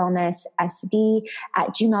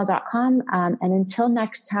eclecticwellnesssd@gmail.com. And until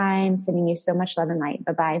next time, sending you so much love and light.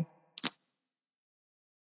 Bye-bye.